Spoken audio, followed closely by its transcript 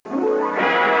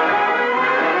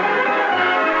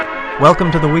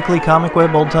Welcome to the weekly Comic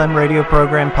Web Old Time Radio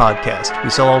Program podcast. We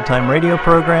sell old time radio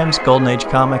programs, Golden Age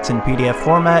comics in PDF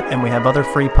format, and we have other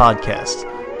free podcasts.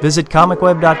 Visit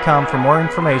comicweb.com for more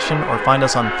information or find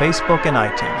us on Facebook and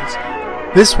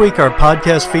iTunes. This week our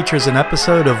podcast features an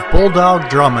episode of Bulldog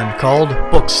Drummond called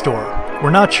Bookstore.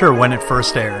 We're not sure when it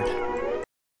first aired.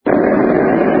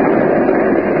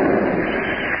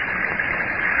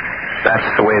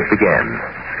 That's the way it began.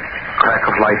 Crack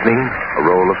of lightning, a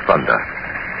roll of thunder.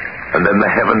 And then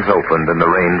the heavens opened and the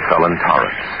rain fell in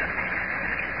torrents.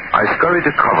 I scurried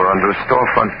to cover under a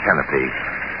storefront canopy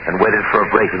and waited for a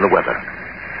break in the weather.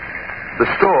 The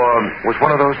store was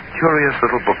one of those curious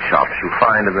little bookshops you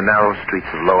find in the narrow streets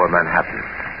of lower Manhattan.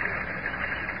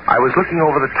 I was looking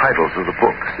over the titles of the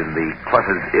books in the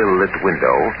cluttered, ill-lit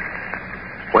window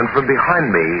when from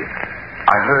behind me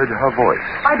I heard her voice.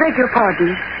 I beg your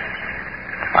pardon.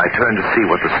 I turned to see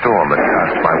what the storm had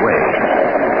cast my way.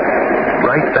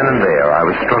 Right then and there, I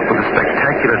was struck with the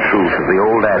spectacular truth of the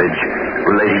old adage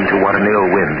relating to what an ill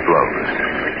wind blows.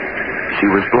 She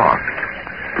was blonde,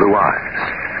 blue eyes,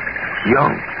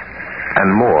 young, and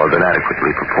more than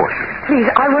adequately proportioned. Please,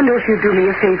 I wonder if you'd do me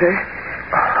a favor.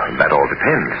 That all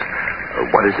depends.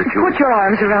 What is it you... Put your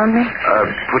arms around me.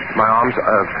 Put my arms...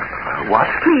 what?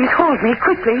 Please, hold me,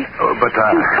 quickly.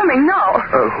 He's coming now.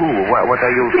 Who? What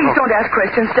are you... Please don't ask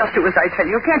questions. Just do as I tell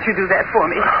you. Can't you do that for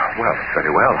me? Well,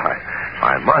 very well.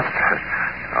 I must.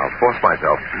 I'll force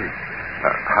myself.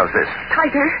 How's this?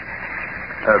 Tighter.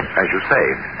 As you say.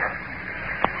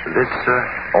 This,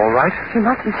 all right? You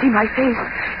mustn't see my face.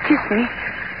 Kiss me.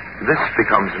 This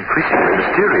becomes increasingly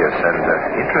mysterious and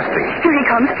interesting. Here he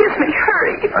comes. Kiss me.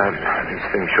 Hurry. These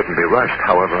things shouldn't be rushed,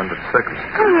 however, under the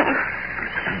circumstances.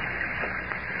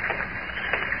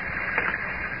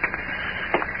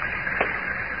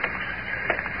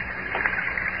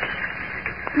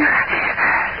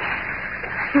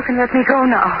 You can let me go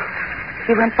now.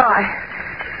 He went by.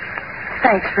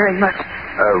 Thanks very much.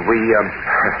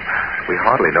 We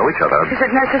hardly know each other. Is it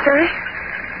necessary?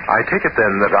 I take it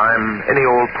then that I'm any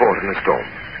old port in a storm.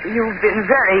 You've been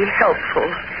very helpful.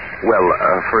 Well,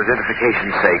 for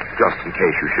identification's sake, just in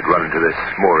case you should run into this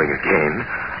mooring again,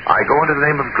 I go under the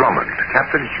name of Drummond,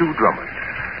 Captain Hugh Drummond.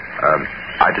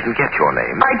 I didn't get your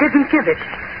name. I didn't give it.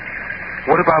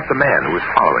 What about the man who was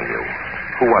following you?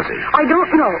 Who was he? I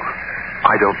don't know.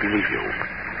 I don't believe you.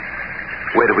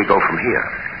 Where do we go from here?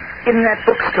 In that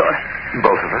bookstore.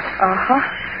 Both of us? Uh-huh.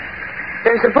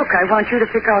 There's a book I want you to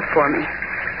pick out for me.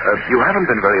 You haven't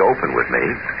been very open with me.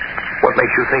 What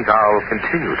makes you think I'll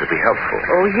continue to be helpful?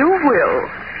 Oh, you will.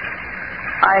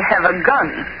 I have a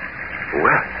gun.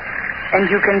 Well. And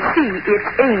you can see it's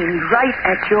aimed right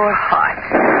at your heart.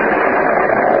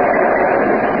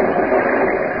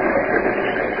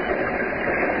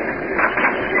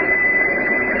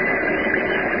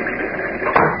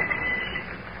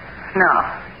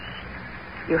 Now,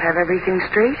 you have everything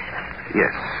straight?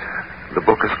 Yes. The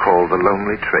book is called The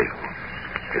Lonely Trail.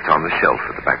 It's on the shelf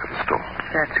at the back of the store.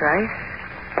 That's right.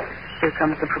 Here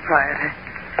comes the proprietor.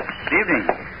 Evening.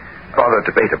 Rather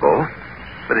debatable.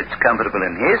 But it's comfortable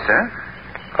in here, sir.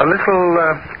 A little,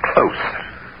 close.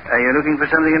 Are you looking for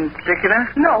something in particular?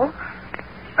 No.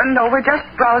 No, we're just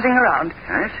browsing around.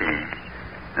 I see.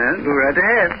 Well, go right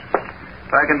ahead.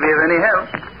 If I can be of any help,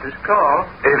 just call.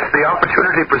 If the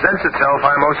opportunity presents itself,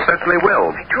 I most certainly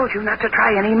will. I told you not to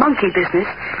try any monkey business.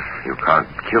 You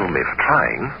can't kill me for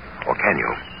trying, or can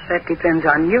you? That depends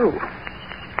on you.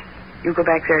 You go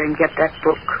back there and get that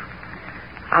book.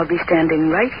 I'll be standing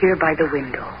right here by the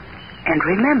window. And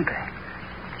remember,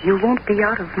 you won't be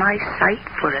out of my sight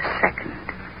for a second.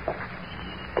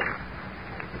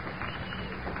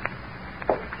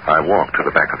 I walked to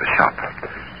the back of the shop.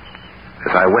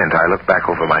 As I went, I looked back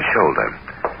over my shoulder.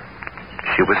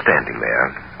 She was standing there,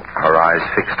 her eyes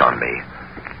fixed on me,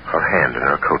 her hand in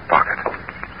her coat pocket.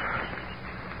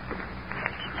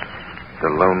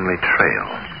 The Lonely Trail.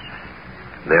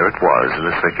 There it was in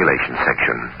the circulation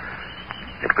section.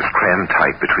 It was crammed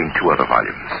tight between two other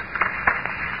volumes.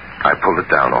 I pulled it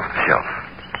down off the shelf.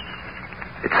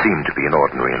 It seemed to be an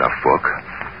ordinary enough book.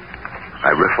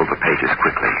 I riffled the pages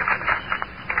quickly.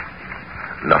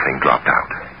 Nothing dropped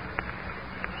out.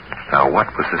 Now, what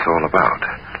was this all about?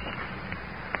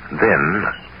 Then,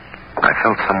 I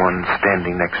felt someone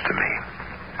standing next to me.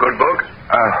 Good book?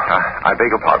 I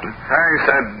beg your pardon? I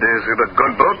said, is it a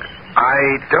good book?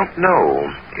 I don't know.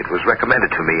 It was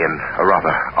recommended to me in a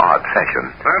rather odd fashion.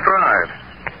 That's right.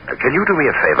 Can you do me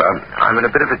a favor? I'm in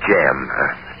a bit of a jam.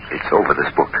 It's over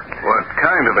this book. What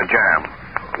kind of a jam?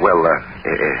 Well,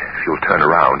 if you'll turn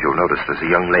around, you'll notice there's a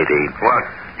young lady. What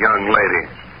young lady?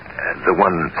 The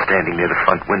one standing near the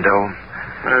front window.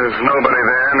 There's nobody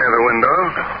there near the window.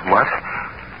 What?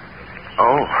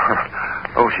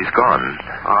 Oh, she's gone.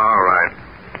 All right.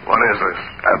 What is this?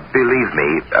 Believe me,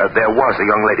 there was a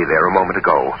young lady there a moment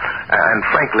ago. And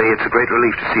frankly, it's a great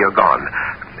relief to see her gone.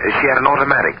 She had an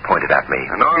automatic pointed at me.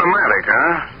 An automatic,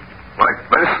 huh? Like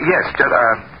this? Yes, just,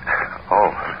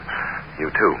 oh, you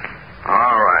too.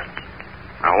 All right.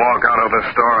 Now walk out of the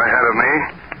store ahead of me,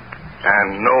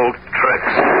 and no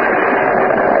tricks.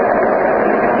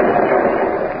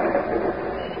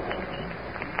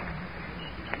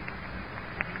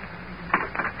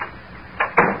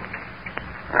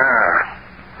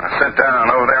 Now sit down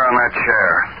over there on that chair.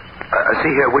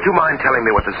 See here, would you mind telling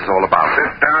me what this is all about?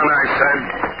 Sit down, I said.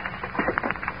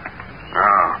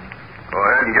 Now, go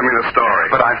ahead and give me the story.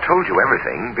 But I've told you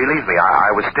everything. Believe me,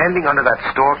 I was standing under that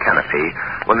store canopy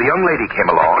when the young lady came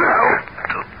along. No.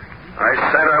 I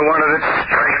said I wanted it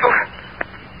straight.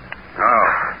 Oh.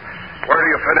 Where do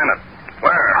you fit in it?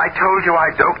 Where? I told you I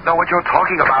don't know what you're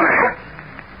talking about.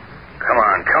 Come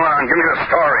on, give me the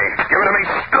story. Give it to me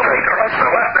stupid, or else I'll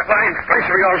let that lying face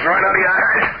of yours right out of your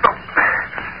head.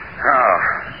 Oh,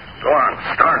 go on,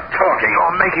 start talking.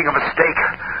 You're making a mistake.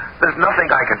 There's nothing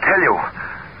I can tell you.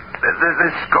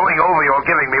 This going over you're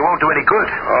giving me won't do any good.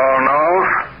 Oh, no?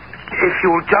 If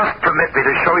you'll just permit me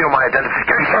to show you my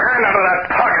identification. Get your hand out of that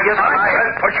pocket. Yes, I said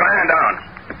put your hand down.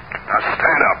 Now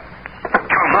stand up.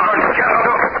 Come on, get up.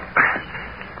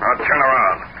 Now turn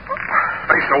around.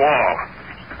 Face the wall.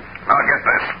 Now get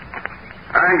this.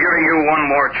 I'm giving you one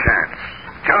more chance.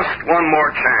 Just one more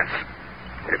chance.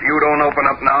 If you don't open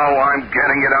up now, I'm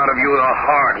getting it out of you the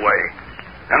hard way.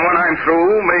 And when I'm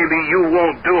through, maybe you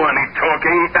won't do any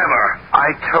talking ever.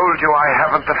 I told you I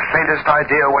haven't the faintest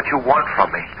idea what you want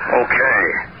from me. Okay.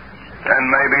 Then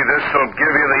maybe this will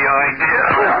give you the idea.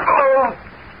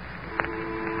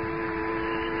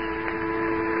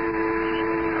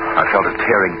 I felt a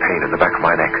tearing pain in the back of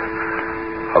my neck.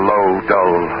 A low,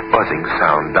 dull, buzzing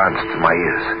sound danced in my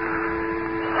ears.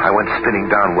 I went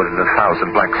spinning downward in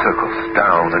 1,000 black circles,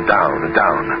 down and down and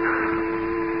down.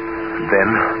 Then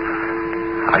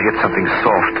I hit something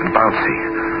soft and bouncy,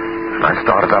 and I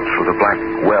started up through the black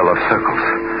well of circles.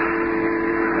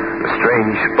 The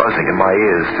strange buzzing in my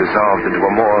ears dissolved into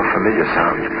a more familiar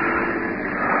sound.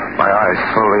 My eyes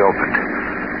slowly opened.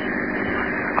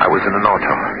 I was in an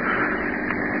auto.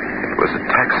 It was a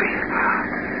taxi.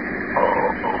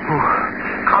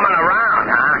 Coming around,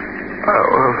 huh?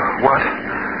 What?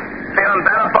 Feeling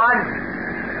better, bud?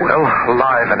 Well,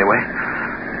 alive anyway.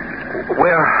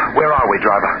 Where are we,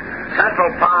 driver?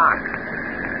 Central Park.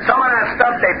 Some of that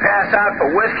stuff they pass out for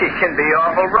whiskey can be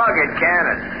awful rugged, can't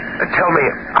it? Tell me,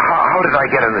 how did I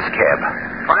get in this cab?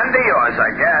 Friend of yours,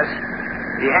 I guess.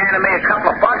 He handed me a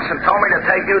couple of bucks and told me to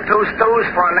take you 2 stews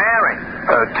for an airing.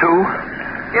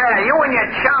 2? Yeah, you and your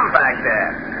chum back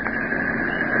there.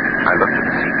 I looked at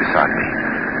the seat beside me.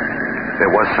 There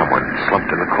was someone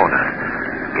slumped in the corner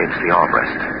against the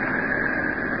armrest.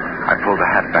 I pulled the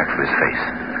hat back from his face.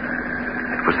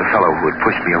 It was the fellow who had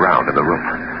pushed me around in the room.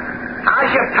 How's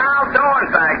your pal doing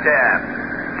back there?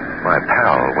 My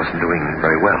pal wasn't doing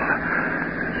very well.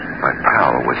 My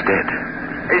pal was dead.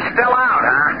 He's still out,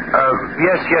 huh?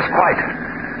 Yes, quite.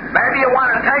 Maybe you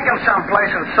want to take him someplace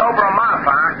and sober him up,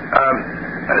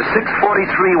 huh?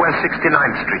 643 West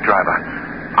 69th Street, driver.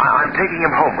 I'm taking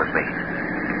him home with me.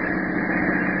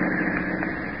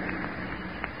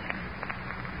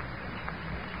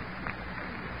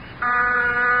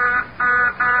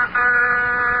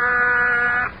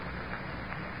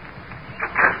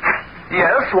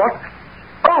 Yes, what?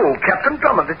 Oh, Captain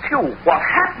Drummond, it's you. What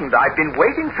happened? I've been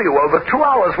waiting for you over 2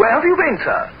 hours. Where have you been,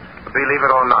 sir? Believe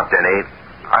it or not, Denny,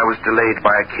 I was delayed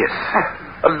by a kiss.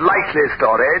 A likely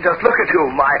story. Just look at you,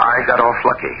 I got off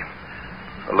lucky.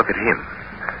 Look at him.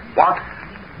 What?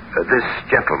 This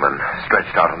gentleman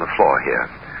stretched out on the floor here.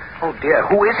 Oh, dear.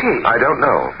 Who is he? I don't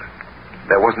know.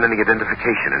 There wasn't any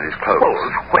identification in his clothes. Well,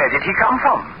 where did he come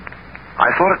from? I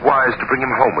thought it wise to bring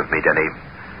him home with me, Denny.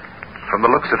 From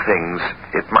the looks of things,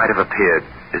 it might have appeared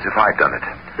as if I'd done it.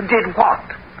 Did what?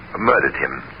 Murdered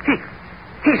him.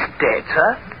 He's dead, sir?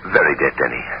 Very dead,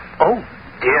 Denny. Oh,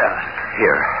 dear.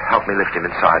 Here, help me lift him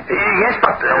inside. Yes,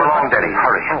 but... Come along, Denny.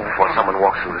 Hurry, before someone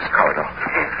walks through this corridor.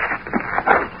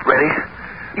 Ready?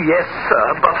 Yes, sir,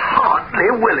 but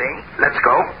hardly willing. Let's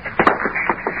go.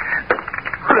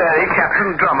 Really,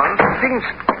 Captain Drummond, things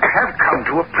have come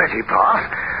to a pretty pass.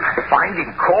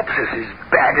 Finding corpses is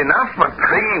bad enough, but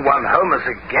bringing one home as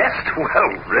a guest, well,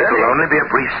 really... It'll only be a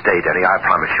brief stay, Denny, I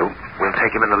promise you. We'll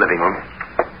take him in the living room.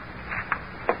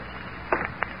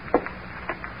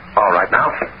 All right,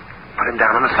 now, put him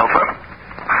down on the sofa.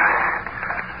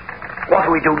 What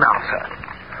do we do now, sir?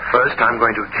 First, I'm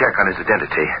going to check on his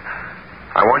identity.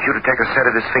 I want you to take a set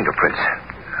of his fingerprints.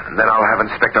 And then I'll have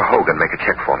Inspector Hogan make a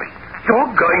check for me.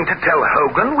 You're going to tell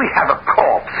Hogan we have a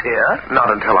corpse here? Not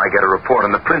until I get a report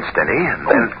on the prints, Denny, and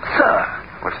then... Sir.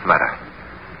 What's the matter?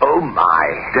 Oh, my.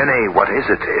 Denny, what is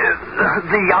it?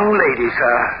 The young lady,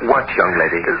 sir. What young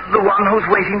lady? The one who's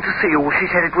waiting to see you. She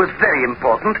said it was very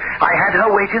important. I had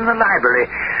her wait in the library.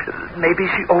 Maybe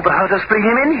she overheard us bring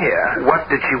him in here. What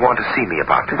did she want to see me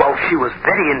about? Well, she was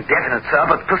very indefinite, sir,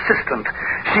 but persistent.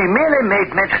 She merely made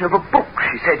mention of a book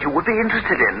she said you would be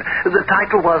interested in. The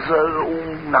title was,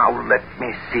 now let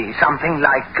me see, something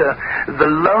like The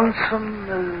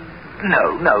Lonesome...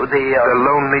 No, the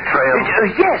Lonely Trail?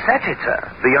 Yes, that's it, sir.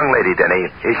 The young lady,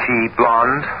 Denny, is she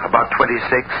blonde, about 26,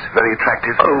 very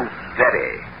attractive? Oh,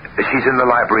 very. She's in the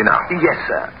library now? Yes,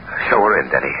 sir. Show her in,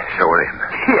 Denny. Show her in.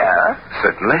 Here?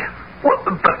 Certainly. Well,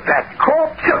 but that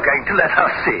corpse, you're going to let her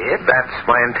see it? That's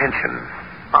my intention.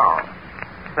 Oh,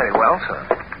 very well, sir.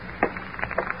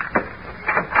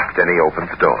 Denny opened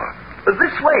the door.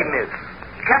 This way, miss.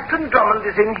 Captain Drummond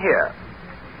is in here.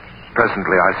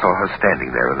 Presently, I saw her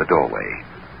standing there in the doorway,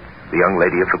 the young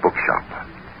lady of the bookshop.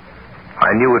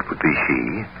 I knew it would be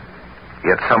she,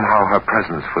 yet somehow her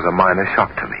presence was a minor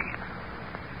shock to me.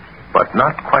 But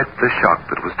not quite the shock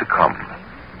that was to come.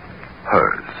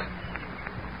 Hers.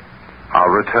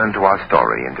 I'll return to our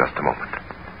story in just a moment.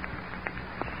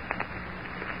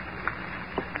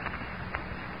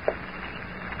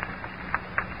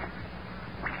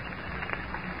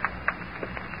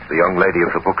 The young lady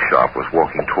of the bookshop was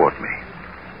walking toward me.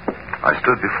 I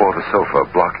stood before the sofa,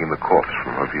 blocking the corpse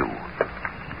from her view.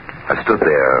 I stood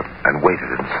there and waited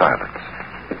in silence.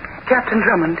 Captain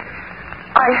Drummond,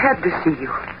 I had to see you.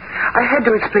 I had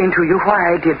to explain to you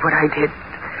why I did what I did.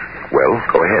 Well,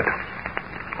 go ahead.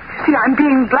 See, I'm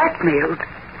being blackmailed.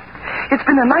 It's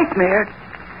been a nightmare.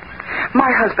 My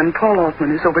husband, Paul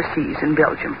Altman, is overseas in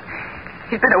Belgium.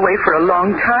 He's been away for a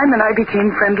long time, and I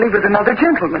became friendly with another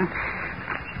gentleman.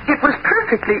 It was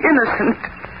perfectly innocent.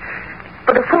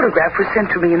 But a photograph was sent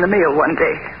to me in the mail one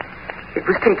day. It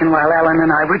was taken while Alan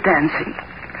and I were dancing.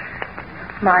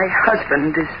 My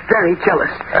husband is very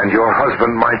jealous. And your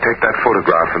husband might take that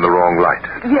photograph in the wrong light.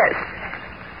 Yes.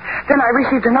 Then I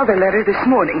received another letter this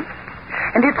morning.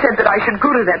 And it said that I should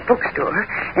go to that bookstore,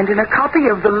 and in a copy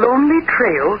of The Lonely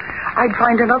Trail, I'd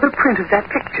find another print of that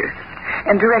picture,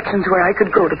 and directions where I could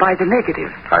go to buy the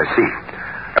negative. I see.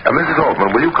 Mrs.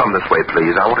 Altman, will you come this way,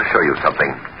 please? I want to show you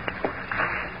something.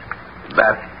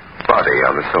 That body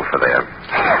on the sofa there.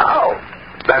 Oh.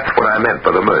 That's what I meant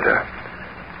by the murder.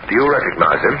 Do you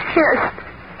recognize him? Yes.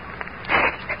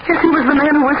 Yes, he was the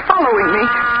man who was following me.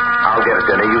 I'll get it,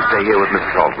 Denny. You stay here with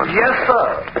Mrs. Altman. Yes, sir.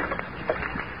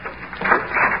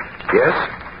 Yes?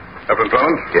 Captain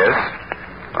Drummond? Yes?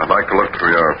 I'd like to look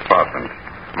through your apartment.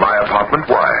 My apartment?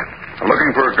 Why? I'm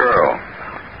looking for a girl.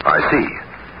 I see.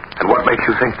 And what makes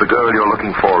you think the girl you're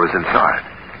looking for is inside?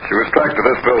 She was tracked to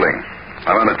this building.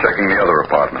 I went checking the other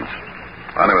apartments.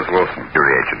 My name is Wilson. You're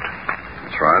the agent.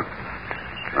 That's right.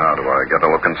 Now, do I get a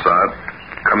look inside?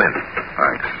 Come in.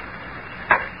 Thanks.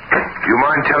 Do you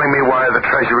mind telling me why the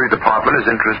Treasury Department is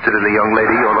interested in the young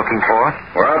lady you're looking for?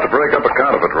 We're out to break up a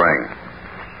counterfeit ring.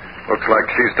 Looks like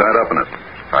she's tied up in it.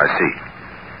 I see.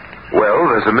 Well,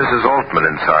 there's a Mrs. Altman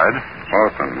inside.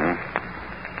 Altman, huh?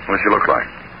 What does she look like?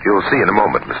 You'll see in a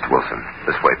moment, Mr. Wilson.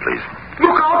 This way, please.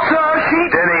 Look out, sir.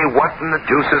 Denny, what in the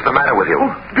deuce is the matter with you? Oh,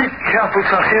 be careful,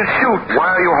 sir. She'll shoot. Why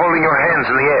are you holding your hands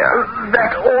in the air?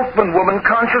 That Altman woman,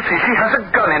 can't you see? She has a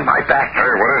gun in my back.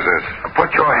 Hey, what is this? Put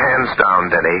your hands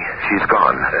down, Denny. She's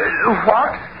gone.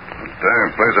 What? Damn,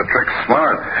 plays a trick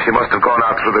smart. She must have gone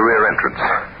out through the rear entrance.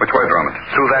 Which way, Drummond?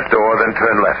 Through that door, then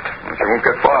turn left. Well, she won't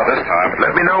get far this time.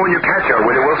 Let me know when you catch her,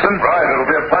 will you, Wilson? Right, it'll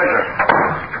be a pleasure.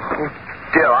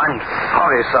 Dear, I'm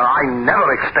sorry, sir. I never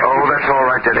expected... Oh, that's all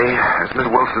right, Denny. As Miss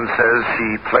Wilson says, she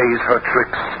plays her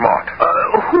tricks smart.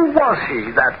 Who was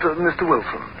he, that Mr.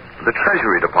 Wilson? The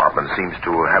Treasury Department seems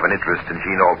to have an interest in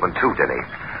Gene Altman, too, Denny.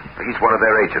 He's one of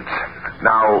their agents.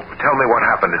 Now, tell me what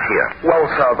happened in here. Well,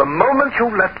 sir, the moment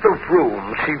you left the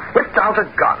room, she whipped out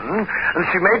a gun, and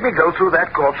she made me go through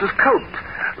that corpse's coat.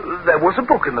 There was a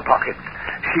book in the pocket.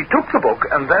 She took the book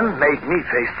and then made me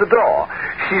face the door.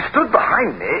 She stood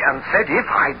behind me and said if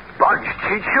I budged,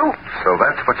 she'd shoot. So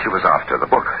that's what she was after, the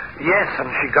book. Yes, and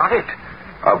she got it.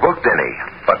 A book, Denny,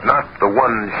 but not the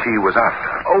one she was after.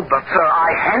 Oh, but, sir, I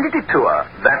handed it to her.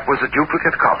 That was a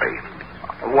duplicate copy.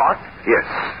 What? Yes.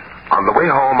 On the way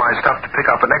home, I stopped to pick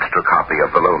up an extra copy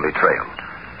of The Lonely Trail.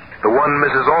 The one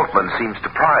Mrs. Altman seems to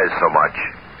prize so much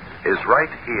is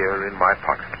right here in my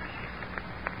pocket.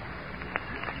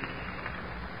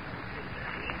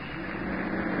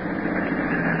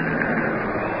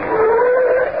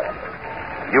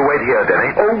 right here, Denny.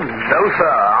 Oh, no,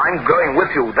 sir. I'm going with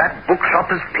you. That bookshop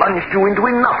has plunged you into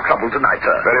enough trouble tonight,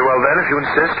 sir. Very well, then, if you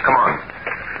insist. Come on.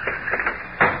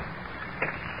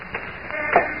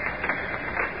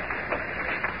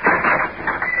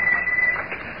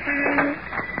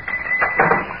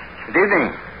 Good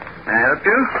evening. May I help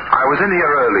you? I was in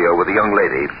here earlier with a young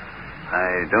lady.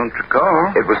 I don't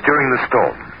recall. It was during the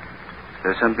storm. Is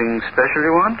there something special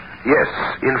you want? Yes,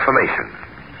 information.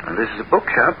 Well, this is a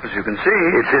bookshop, as you can see.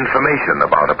 It's information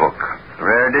about a book.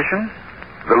 Rare edition?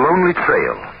 The Lonely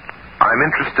Trail. I'm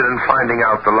interested in finding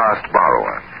out the last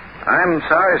borrower. I'm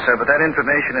sorry, sir, but that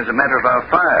information is a matter of our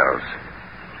files.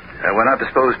 We're not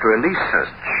disposed to release such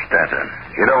data.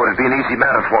 You know, it'd be an easy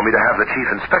matter for me to have the chief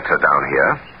inspector down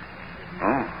here.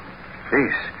 Oh,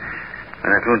 please.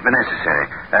 That won't be necessary.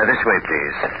 This way,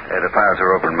 please. The files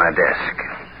are over on my desk.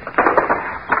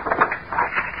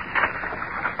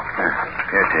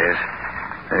 Here it is.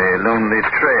 The Lonely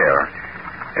Trail.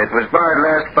 It was borrowed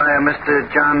last by a Mr.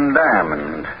 John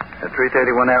Diamond at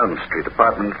 331 Elm Street,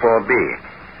 apartment 4B.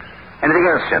 Anything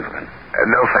else, gentlemen?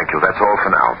 No, thank you. That's all for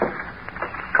now.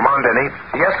 Come on, Denny.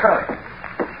 Yes, sir.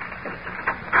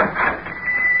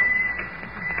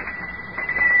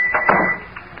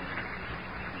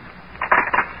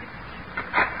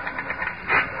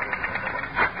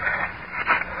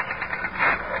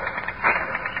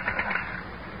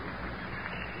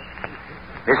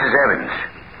 This is Evans.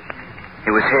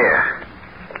 He was here.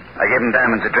 I gave him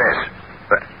Diamond's address,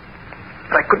 but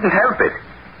I couldn't help it.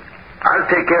 I'll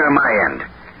take care of my end.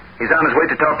 He's on his way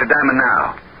to talk to Diamond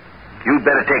now. You'd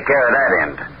better take care of that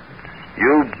end.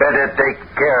 You better take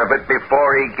care of it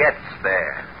before he gets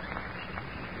there.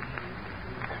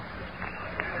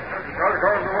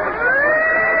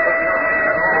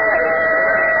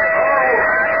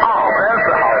 Oh, there's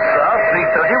the house, sir.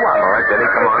 331. All right, Denny,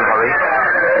 come on, hurry.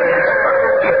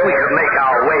 If we could make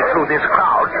our way through this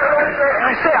crowd.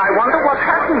 I say, I wonder what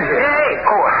happened here. Hey!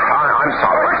 Oh, I'm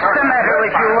sorry. What's the matter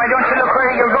with you? Why don't you look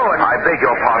where you're going? I beg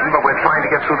your pardon, but we're trying to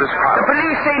get through this crowd. The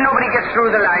police say nobody gets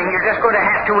through the line. You're just going to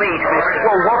have to wait, mister.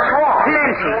 Well, what's wrong?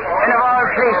 Plenty. And of all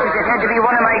places, it had to be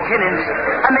one of my tenants.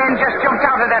 A man just jumped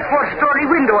out of that fourth-story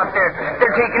window up there.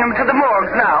 They're taking him to the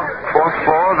morgue now. Fourth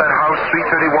floor, that house,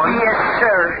 331? Yes,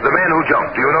 sir. The man who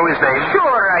jumped, do you know his name?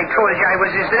 Sure, I told you I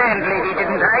was his landlady,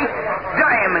 didn't I?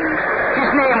 Diamond.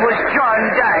 His name was John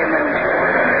Diamond.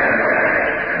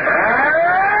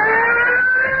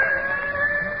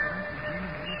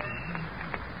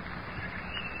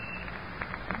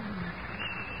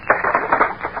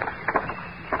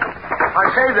 I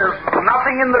say, there's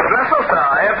nothing in the dresser, sir.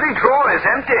 Every drawer is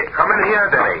empty. Come in here,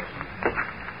 Denny.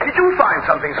 Did you find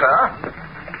something, sir?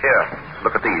 Here,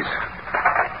 look at these.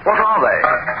 What are they?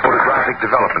 Photographic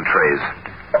development trays.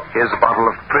 Here's a bottle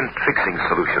of print fixing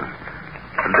solution.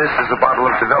 And this is a bottle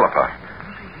of developer.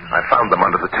 I found them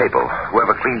under the table.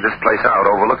 Whoever cleaned this place out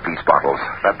overlooked these bottles.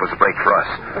 That was a break for us.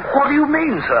 What do you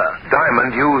mean, sir?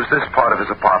 Diamond used this part of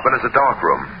his apartment as a dark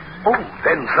room. Oh,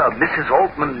 then, sir, Mrs.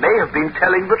 Altman may have been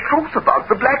telling the truth about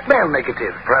the blackmail negative.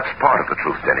 Perhaps part of the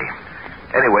truth, Denny.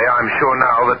 Anyway, I'm sure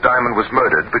now that Diamond was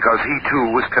murdered because he,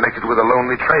 too, was connected with a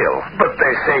lonely trail. But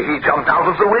they say he jumped out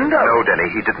of the window. No, Denny,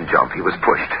 he didn't jump. He was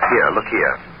pushed. Here, look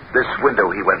here. This window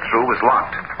he went through was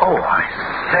locked. Oh, I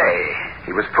say.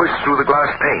 He was pushed through the glass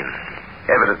pane.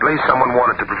 Evidently, someone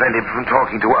wanted to prevent him from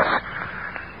talking to us.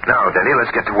 Now, Denny,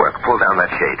 let's get to work. Pull down that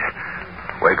shade.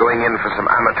 We're going in for some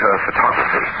amateur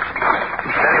photography.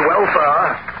 Very well, sir.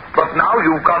 But now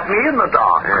you've got me in the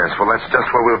dark. Yes, well, that's just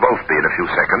where we'll both be in a few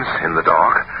seconds, in the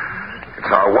dark.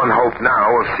 It's our one hope now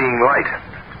of seeing light.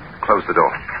 Close the door.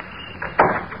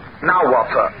 Now what,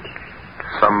 sir?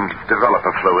 Some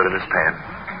developer fluid in his pan.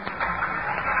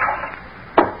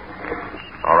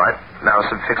 All right. Now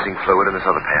some fixing fluid in this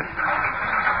other pan.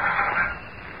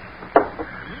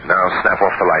 Now snap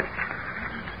off the light.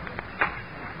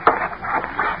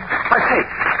 I say,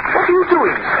 what are you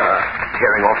doing, sir?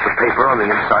 Tearing off the paper on the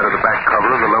inside of the back cover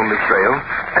of the Lonely Trail.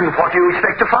 And what do you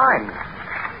expect to find?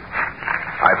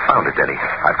 I've found it, Denny.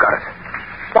 I've got it.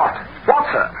 What? What,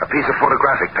 sir? A piece of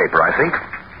photographic paper, I think.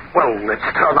 Well, let's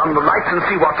turn on the lights and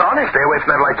see what's on it. Stay away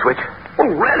from that light switch. Oh,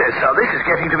 really, sir? This is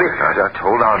getting to be... Just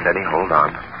hold on, Denny. Hold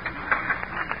on.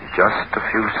 Just a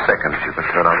few seconds, you can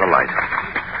turn on the light.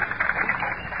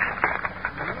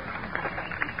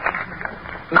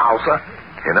 Now, sir?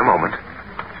 In a moment.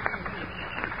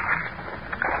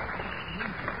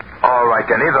 All right,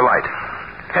 Denny, the light.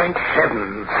 Thank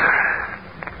heavens.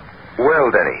 Well,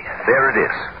 Denny, there it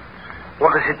is.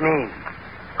 What does it mean?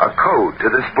 A code to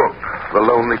this book, The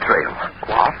Lonely Trail.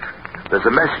 What? There's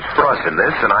a message for us in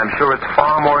this, and I'm sure it's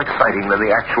far more exciting than the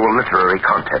actual literary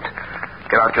content.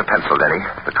 Get out your pencil, Denny.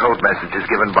 The code message is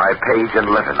given by page and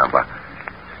letter number.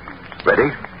 Ready?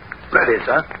 Ready,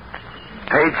 sir.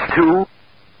 Page 2.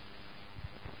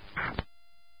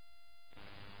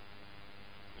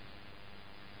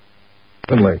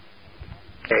 Finley.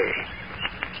 A.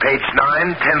 Page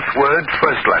 9, 10th word,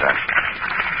 first letter.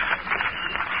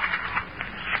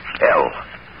 L.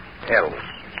 L.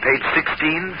 Page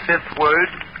 16, 5th word,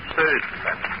 third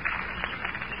letter.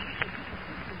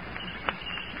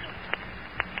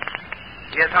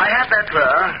 Yes, I have that,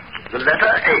 sir. The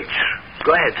letter H.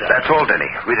 Go ahead, sir. That's all,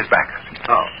 Denny. Read it back.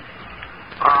 Oh.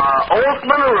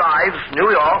 Altman arrives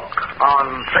New York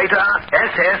on freighter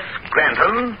SS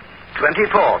Granton,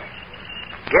 24th.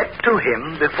 Get to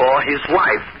him before his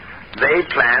wife. They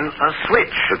plan a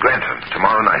switch. The Granton,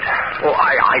 tomorrow night. Oh,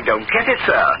 I don't get it,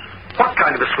 sir. What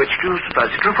kind of a switch do you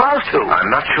suppose it refers to? I'm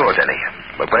not sure, Denny.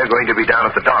 But we're going to be down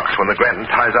at the docks when the Granton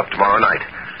ties up tomorrow night.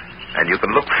 And you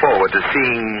can look forward to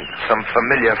seeing some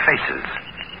familiar faces.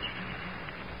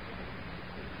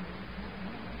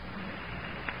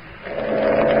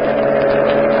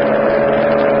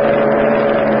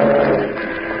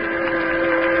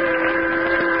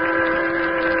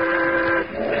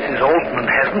 Mrs. Altman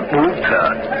hasn't moved, sir.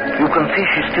 You can see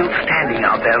she's still standing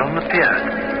out there on the pier.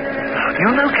 You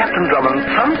know, Captain Drummond,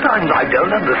 sometimes I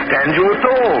don't understand you at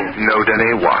all. No,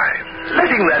 Denny, why?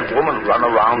 Letting that woman run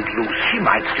around loose, she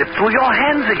might slip through your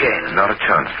hands again. Not a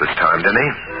chance this time, Denny.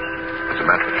 As a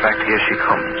matter of fact, here she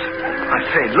comes. I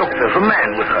say, look, there's a man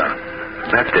with her.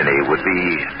 That, Denny, would be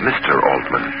Mr.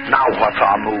 Altman. Now what's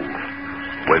our move?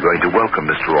 We're going to welcome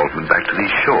Mr. Altman back to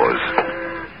these shores.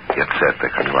 Get set.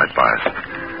 They're coming right by us.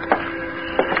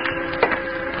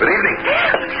 Good evening.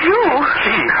 You?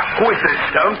 Gee, who is this?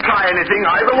 Don't try anything,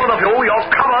 either one of you. You're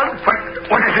covered.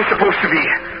 What is this supposed to be?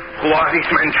 Who are these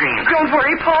men, Jean? Don't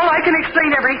worry, Paul. I can explain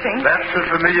everything. That's a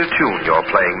familiar tune you're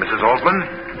playing, Mrs. Altman,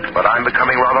 but I'm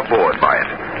becoming rather bored by it.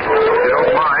 So if you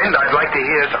don't mind, I'd like to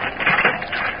hear some...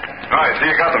 I see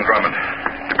you got them, Drummond.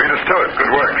 You beat us to it.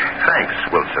 Good work. Thanks,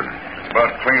 Wilson.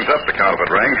 About cleans up the counterfeit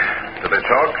ring. Did they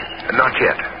talk? Not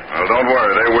yet. Well, don't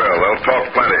worry. They will. They'll talk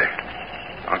plenty.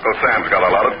 Uncle Sam's got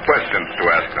a lot of questions to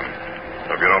ask them.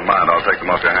 So if you don't mind, I'll take them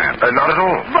off your hands. Not at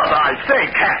all. But I say,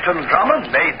 Captain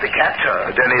Drummond made the capture.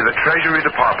 Denny, the Treasury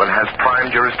Department has prime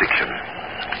jurisdiction.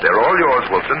 They're all yours,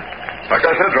 Wilson. Like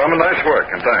I said, Drummond, nice work,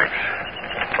 and thanks.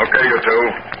 Okay, you two.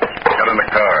 Get in the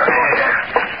car.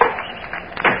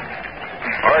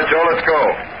 All right, Joe, let's go.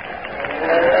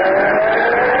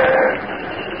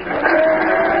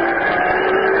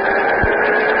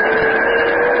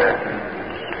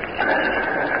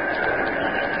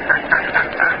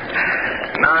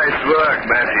 Nice work,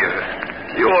 Matthews.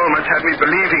 You almost had me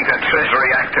believing that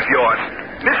Treasury Act of yours.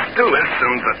 Mr.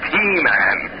 Wilson's a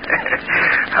T-man.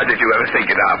 How did you ever think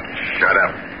it up? Shut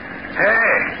up.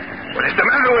 Hey, what is the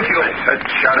matter with you? I said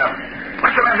shut up.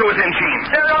 What's the matter with him, Jean?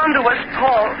 They're on to us,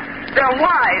 Paul. They're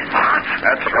wise. What?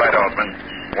 That's right, Altman.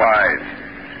 Wise.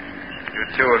 You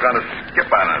two are going to skip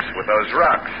on us with those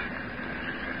rocks.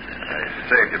 I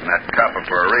saved you from that copper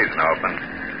for a reason, Altman.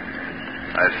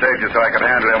 I saved you so I could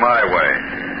handle you my way.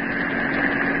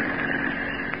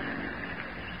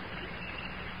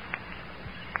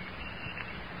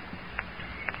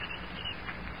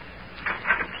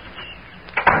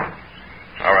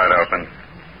 All right, Altman.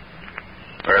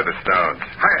 Where are the stones?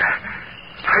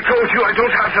 I told you I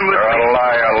don't have them with You're me. a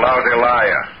liar, lousy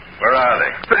liar. Where are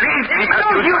they? Believe me, It's no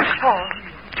Matthews. use, Paul.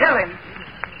 Tell him.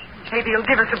 Maybe he'll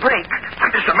give us a break.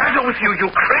 What is the matter with you, you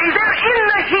crazy? They're in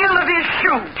the heel of his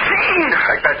shoe. Jean!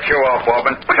 Take that shoe off,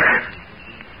 Altman.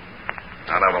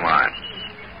 Now, never mind.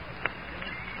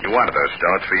 You wanted those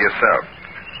stones for yourself.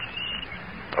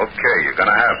 Okay, you're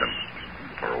going to have them.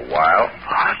 For a while.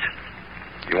 What?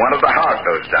 You wanted to hog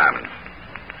those diamonds.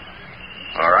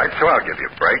 All right, so I'll give you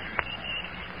a break.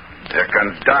 You can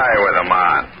die with them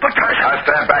on. But Now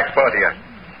stand back, both of you.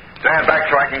 Stand back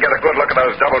so I can get a good look at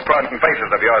those double-trodden faces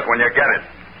of yours when you get it.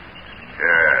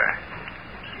 Yeah.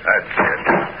 That's it.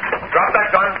 Drop that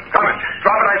gun. Come it.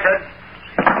 Drop it, I said.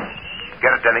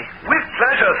 Get it, Denny. With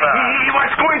pleasure, sir. He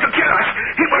was going to kill us.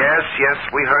 He was... Yes,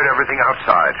 we heard everything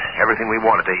outside. Everything we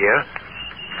wanted to hear.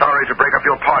 Sorry to break up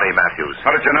your party, Matthews.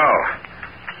 How did you know?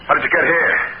 How did you get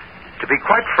here? To be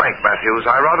quite frank, Matthews,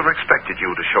 I rather expected you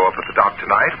to show up at the dock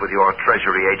tonight with your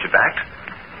Treasury Agent Act.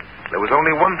 There was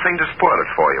only one thing to spoil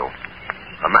it for you.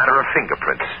 A matter of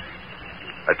fingerprints.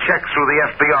 A check through the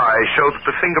FBI showed that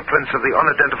the fingerprints of the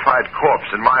unidentified corpse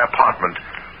in my apartment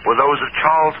were those of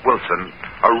Charles Wilson,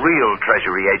 a real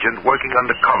Treasury agent working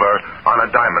undercover on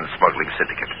a diamond smuggling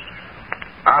syndicate.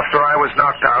 After I was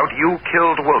knocked out, you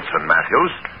killed Wilson,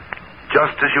 Matthews,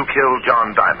 just as you killed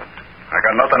John Diamond. I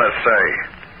got nothing to say.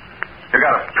 You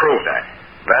gotta prove that.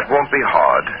 That won't be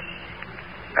hard.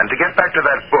 And to get back to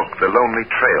that book, The Lonely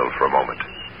Trail, for a moment.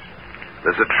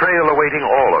 There's a trail awaiting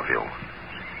all of you.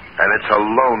 And it's a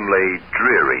lonely,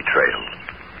 dreary trail.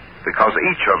 Because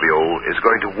each of you is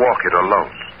going to walk it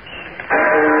alone.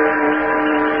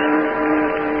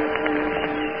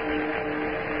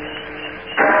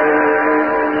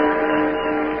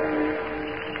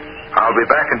 I'll be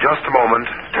back in just a moment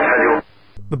to tell you.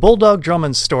 The Bulldog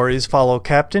Drummond stories follow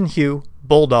Captain Hugh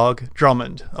Bulldog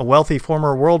Drummond, a wealthy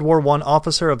former World War I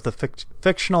officer of the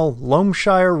fictional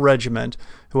Loamshire Regiment,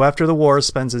 who after the war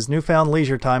spends his newfound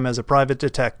leisure time as a private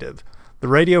detective. The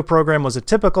radio program was a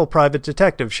typical private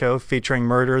detective show featuring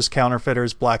murders,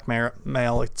 counterfeiters,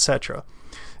 blackmail, etc.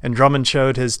 And Drummond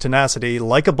showed his tenacity,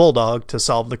 like a bulldog, to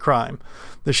solve the crime.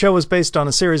 The show was based on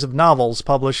a series of novels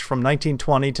published from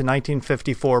 1920 to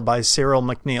 1954 by Cyril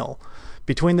McNeill.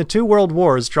 Between the two world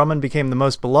wars, Drummond became the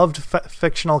most beloved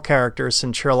fictional character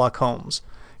since Sherlock Holmes.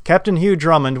 Captain Hugh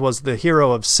Drummond was the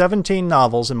hero of 17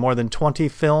 novels and more than 20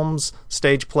 films,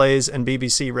 stage plays, and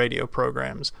BBC radio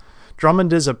programs.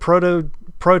 Drummond is a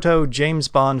proto-James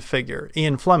Bond figure.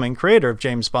 Ian Fleming, creator of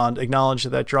James Bond, acknowledged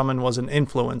that Drummond was an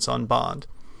influence on Bond.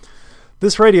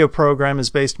 This radio program is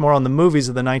based more on the movies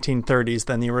of the 1930s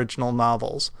than the original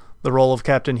novels. The role of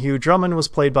Captain Hugh Drummond was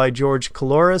played by George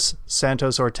Coulouris,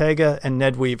 Santos Ortega, and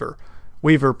Ned Weaver.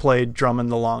 Weaver played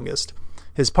Drummond the longest.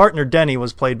 His partner Denny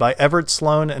was played by Everett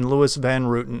Sloane and Louis Van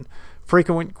Rooten.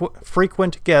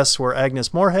 Frequent guests were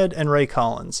Agnes Moorehead and Ray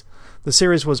Collins. The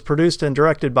series was produced and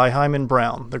directed by Hyman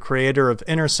Brown, the creator of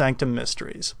Inner Sanctum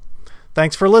Mysteries.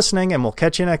 Thanks for listening, and we'll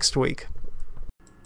catch you next week.